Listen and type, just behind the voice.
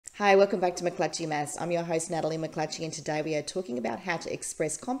Hi, welcome back to McClatchy Maths. I'm your host Natalie McClatchy, and today we are talking about how to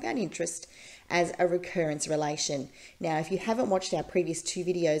express compound interest as a recurrence relation. Now, if you haven't watched our previous two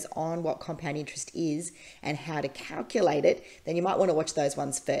videos on what compound interest is and how to calculate it, then you might want to watch those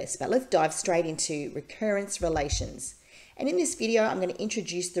ones first. But let's dive straight into recurrence relations. And in this video, I'm going to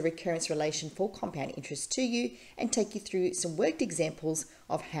introduce the recurrence relation for compound interest to you and take you through some worked examples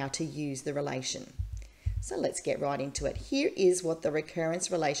of how to use the relation. So let's get right into it. Here is what the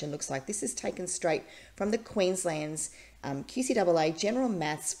recurrence relation looks like. This is taken straight from the Queensland's QCAA General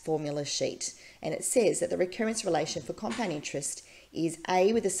Maths formula sheet. And it says that the recurrence relation for compound interest is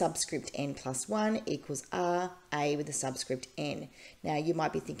A with a subscript n plus 1 equals R, A with a subscript n. Now you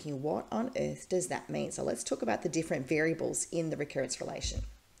might be thinking, what on earth does that mean? So let's talk about the different variables in the recurrence relation.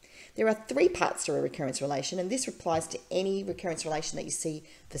 There are three parts to a recurrence relation, and this applies to any recurrence relation that you see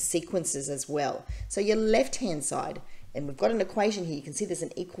for sequences as well. So your left-hand side, and we've got an equation here, you can see there's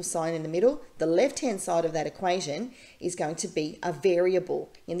an equal sign in the middle. The left-hand side of that equation is going to be a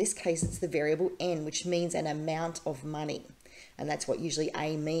variable. In this case, it's the variable n, which means an amount of money. And that's what usually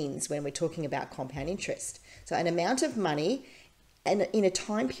A means when we're talking about compound interest. So an amount of money and in a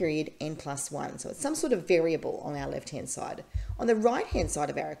time period n plus 1. So it's some sort of variable on our left-hand side. On the right-hand side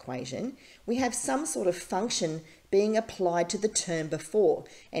of our equation, we have some sort of function being applied to the term before.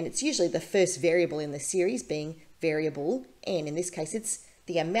 And it's usually the first variable in the series being variable n. In this case, it's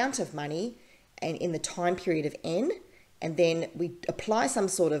the amount of money and in the time period of n. And then we apply some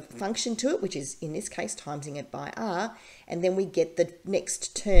sort of function to it, which is in this case timesing it by r. And then we get the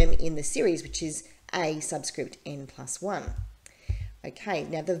next term in the series, which is a subscript n plus 1. Okay,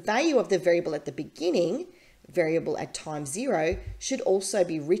 now the value of the variable at the beginning, variable at time 0, should also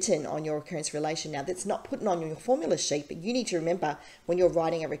be written on your recurrence relation. Now that's not put on your formula sheet, but you need to remember when you're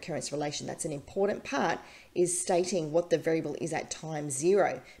writing a recurrence relation, that's an important part, is stating what the variable is at time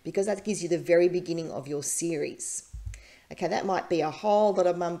 0, because that gives you the very beginning of your series. Okay, that might be a whole lot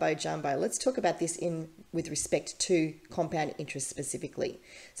of mumbo jumbo. Let's talk about this with respect to compound interest specifically.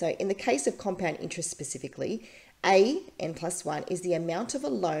 So in the case of compound interest specifically, A, n plus 1, is the amount of a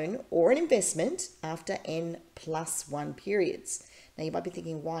loan or an investment after n plus 1 periods. Now you might be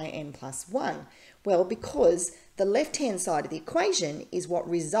thinking, why n plus 1? Well, because the left-hand side of the equation is what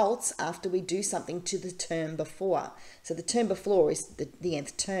results after we do something to the term before. So the term before is the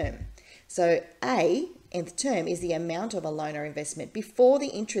nth term. So A, nth term, is the amount of a loan or investment before the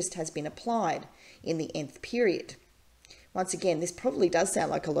interest has been applied in the nth period. Once again, this probably does sound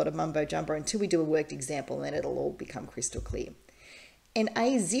like a lot of mumbo jumbo until we do a worked example, and then it'll all become crystal clear. And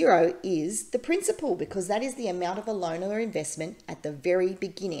A0 is the principal, because that is the amount of a loan or investment at the very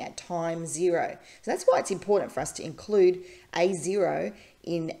beginning, at time 0. So that's why it's important for us to include A0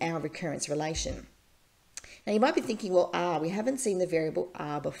 in our recurrence relation. Now you might be thinking, well, R, we haven't seen the variable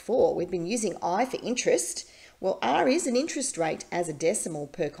R before. We've been using I for interest. Well, R is an interest rate as a decimal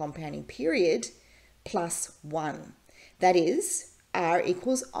per compounding period plus 1. That is, R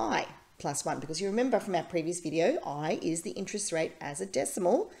equals I plus 1, because you remember from our previous video, I is the interest rate as a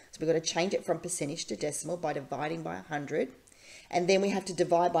decimal. So we've got to change it from percentage to decimal by dividing by 100. And then we have to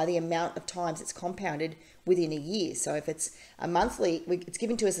divide by the amount of times it's compounded within a year. So if it's a monthly, it's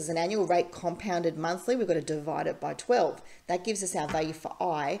given to us as an annual rate compounded monthly, we've got to divide it by 12. That gives us our value for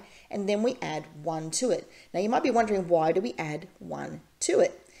I, and then we add 1 to it. Now you might be wondering, why do we add 1 to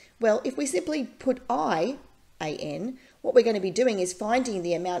it? Well, if we simply put I, AN, what we're going to be doing is finding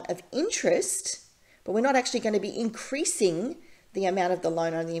the amount of interest, but we're not actually going to be increasing the amount of the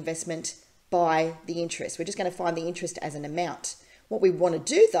loan or the investment by the interest. We're just going to find the interest as an amount. What we want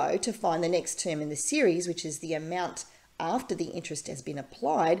to do, though, to find the next term in the series, which is the amount after the interest has been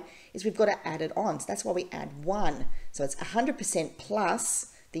applied, is we've got to add it on. So that's why we add 1. So it's 100%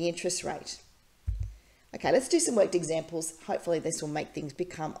 plus the interest rate. Okay, let's do some worked examples. Hopefully this will make things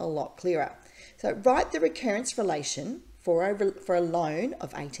become a lot clearer. So write the recurrence relation for a loan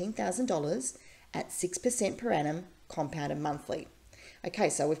of $18,000 at 6% per annum compounded monthly. Okay,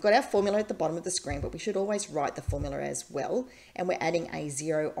 so we've got our formula at the bottom of the screen, but we should always write the formula as well, and we're adding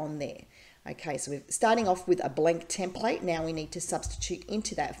A0 on there. Okay, so we're starting off with a blank template. Now we need to substitute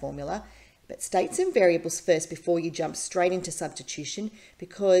into that formula, but state some variables first before you jump straight into substitution,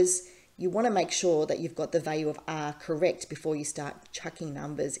 because you want to make sure that you've got the value of R correct before you start chucking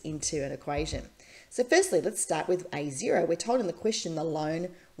numbers into an equation. So firstly, let's start with A0. We're told in the question the loan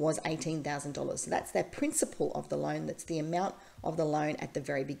was $18,000. So that's the principal of the loan. That's the amount of the loan at the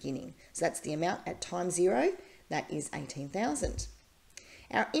very beginning. So that's the amount at time 0. That is $18,000.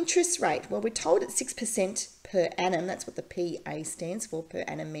 Our interest rate, well, we're told it's 6% per annum. That's what the PA stands for, per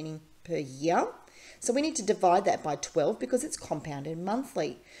annum, meaning per year. So we need to divide that by 12 because it's compounded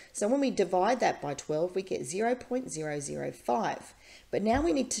monthly. So when we divide that by 12, we get 0.005. But now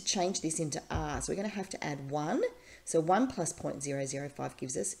we need to change this into R. So we're going to have to add 1. So 1 plus 0.005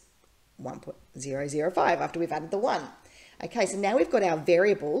 gives us 1.005 after we've added the 1. Okay, so now we've got our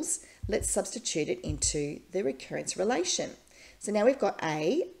variables. Let's substitute it into the recurrence relation. So now we've got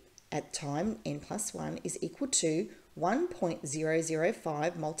A at time n plus 1 is equal to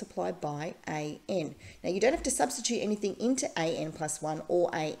 1.005 multiplied by AN. Now you don't have to substitute anything into AN plus 1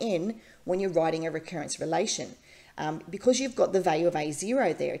 or AN when you're writing a recurrence relation. Because you've got the value of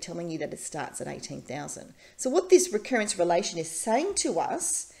A0 there telling you that it starts at 18,000. So what this recurrence relation is saying to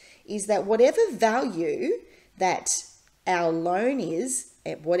us is that whatever value that our loan is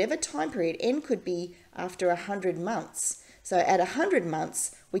at whatever time period, N could be after 100 months. So at 100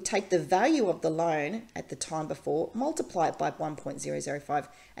 months, we take the value of the loan at the time before, multiply it by 1.005,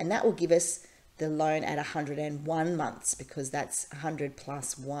 and that will give us the loan at 101 months because that's 100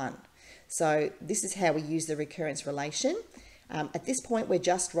 plus 1. So this is how we use the recurrence relation. At this point, we're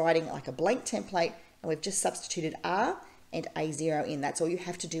just writing like a blank template and we've just substituted R and A0 in. That's all you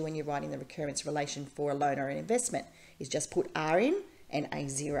have to do when you're writing the recurrence relation for a loan or an investment is just put R in and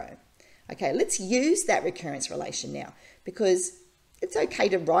A0. Okay, let's use that recurrence relation now because it's okay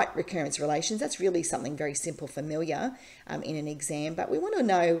to write recurrence relations. That's really something very simple, familiar in an exam, but we want to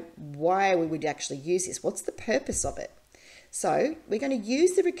know why we would actually use this. What's the purpose of it? So we're going to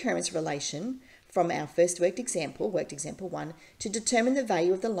use the recurrence relation from our first worked example 1, to determine the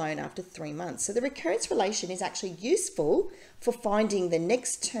value of the loan after 3 months. So the recurrence relation is actually useful for finding the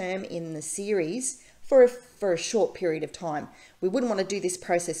next term in the series for a short period of time. We wouldn't want to do this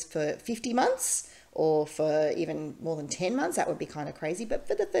process for 50 months or for even more than 10 months. That would be kind of crazy. But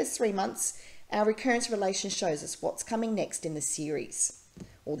for the first 3 months, our recurrence relation shows us what's coming next in the series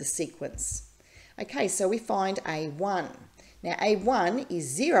or the sequence. Okay, so we find A1. Now A1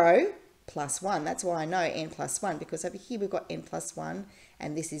 is 0 plus 1. That's why I know n plus 1 because over here we've got n plus 1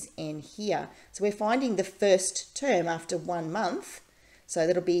 and this is n here. So we're finding the first term after 1 month. So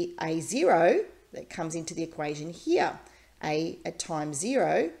that'll be A0 that comes into the equation here. A at time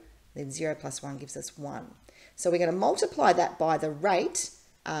 0, then 0 plus 1 gives us 1. So we're going to multiply that by the rate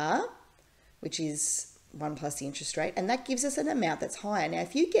R, which is 1 plus the interest rate, and that gives us an amount that's higher. Now,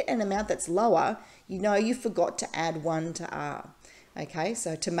 if you get an amount that's lower, you know you forgot to add 1 to R, okay,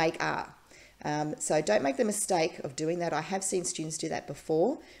 so to make R. So don't make the mistake of doing that. I have seen students do that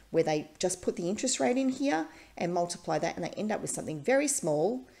before, where they just put the interest rate in here and multiply that, and they end up with something very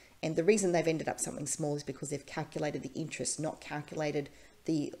small, and the reason they've ended up something small is because they've calculated the interest, not calculated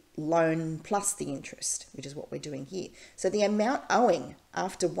the loan plus the interest, which is what we're doing here. So the amount owing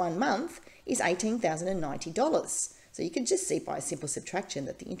after 1 month is $18,090. So you can just see by a simple subtraction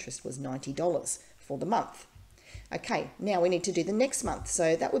that the interest was $90 for the month. Okay, now we need to do the next month.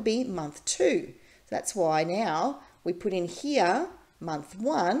 So that would be month 2. So that's why now we put in here month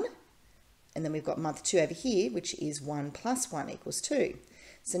 1, and then we've got month 2 over here, which is 1 plus 1 equals 2.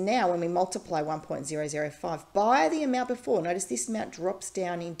 So now when we multiply 1.005 by the amount before, notice this amount drops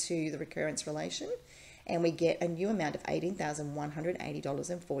down into the recurrence relation and we get a new amount of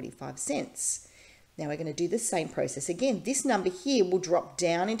 $18,180.45. Now we're going to do the same process again. This number here will drop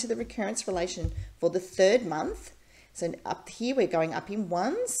down into the recurrence relation for the 3rd month. So up here we're going up in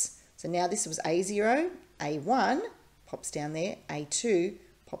ones. So now this was A0, A1 pops down there, A2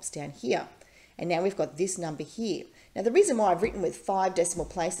 pops down here. And now we've got this number here. Now the reason why I've written with 5 decimal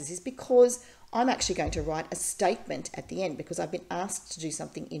places is because I'm actually going to write a statement at the end because I've been asked to do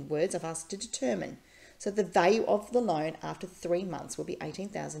something in words. I've asked to determine. So the value of the loan after 3 months will be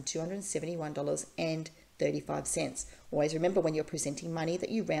 $18,271.35. Always remember when you're presenting money that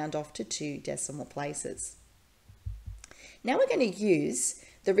you round off to 2 decimal places. Now we're going to use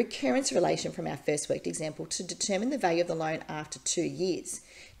the recurrence relation from our first worked example to determine the value of the loan after 2 years.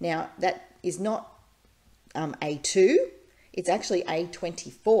 Now that is not A2, it's actually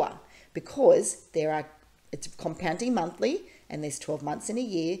A24 because it's compounding monthly and there's 12 months in a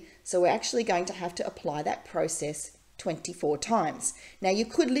year. So we're actually going to have to apply that process 24 times. Now you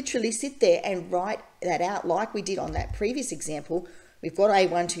could literally sit there and write that out like we did on that previous example. We've got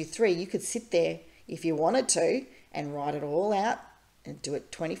A1, 2, 3. You could sit there if you wanted to and write it all out and do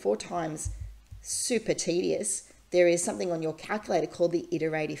it 24 times. Super tedious. There is something on your calculator called the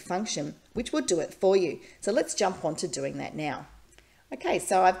iterative function, which will do it for you. So let's jump on to doing that now. Okay,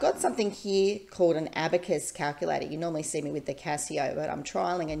 so I've got something here called an abacus calculator. You normally see me with the Casio, but I'm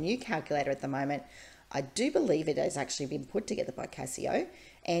trialing a new calculator at the moment. I do believe it has actually been put together by Casio,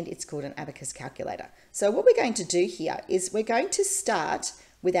 and it's called an abacus calculator. So what we're going to do here is we're going to start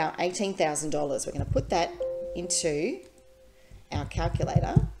with our $18,000. We're going to put that into our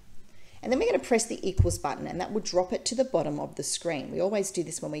calculator, and then we're going to press the equals button, and that will drop it to the bottom of the screen. We always do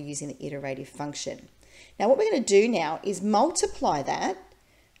this when we're using the iterative function. Now what we're going to do now is multiply that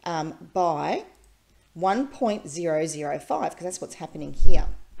by 1.005, because that's what's happening here,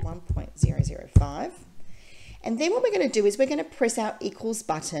 1.005. And then what we're going to do is we're going to press our equals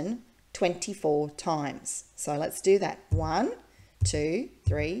button 24 times. So let's do that. 1, 2,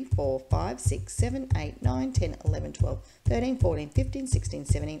 3, 4, 5, 6, 7, 8, 9, 10, 11, 12, 13, 14, 15, 16,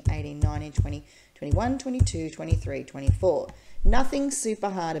 17, 18, 19, 20, 21, 22, 23, 24. Nothing super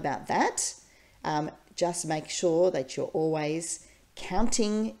hard about that. Just make sure that you're always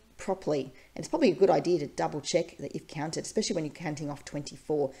counting properly. And it's probably a good idea to double check that you've counted, especially when you're counting off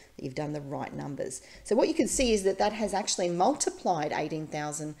 24, that you've done the right numbers. So what you can see is that that has actually multiplied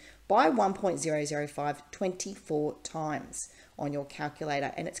 18,000 by 1.005 24 times on your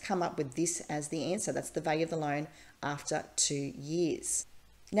calculator, and it's come up with this as the answer. That's the value of the loan after 2 years.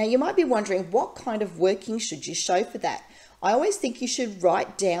 Now you might be wondering, what kind of working should you show for that? I always think you should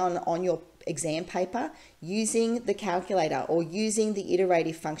write down on your exam paper using the calculator or using the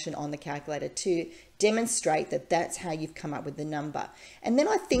iterative function on the calculator to demonstrate that that's how you've come up with the number. And then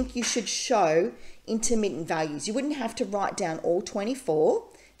I think you should show intermittent values. You wouldn't have to write down all 24.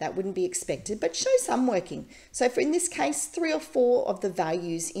 That wouldn't be expected, but show some working. So for in this case, 3 or 4 of the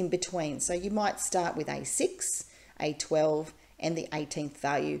values in between. So you might start with A6, A12, and the 18th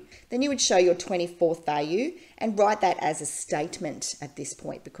value. Then you would show your 24th value and write that as a statement at this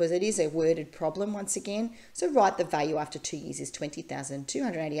point, because it is a worded problem once again. So write the value after 2 years is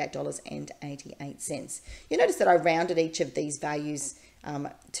 $20,288.88. You notice that I rounded each of these values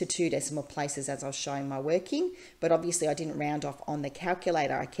to 2 decimal places as I was showing my working, but obviously I didn't round off on the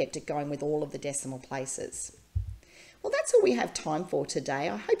calculator. I kept it going with all of the decimal places. Well, that's all we have time for today.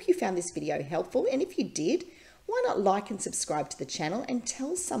 I hope you found this video helpful, and if you did, why not like and subscribe to the channel and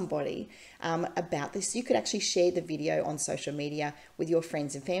tell somebody about this? You could actually share the video on social media with your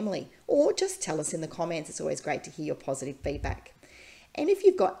friends and family, or just tell us in the comments. It's always great to hear your positive feedback. And if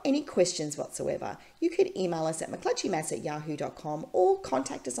you've got any questions whatsoever, you could email us at mcclutchymaths@yahoo.com or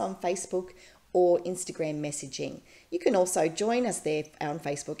contact us on Facebook or Instagram messaging. You can also join us there on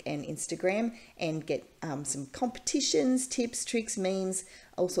Facebook and Instagram and get some competitions, tips, tricks, memes,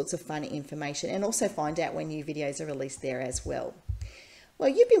 all sorts of fun information, and also find out when new videos are released there as well. Well,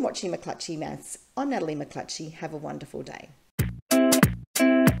 you've been watching McClutchy Maths. I'm Natalie McClutchy. Have a wonderful day.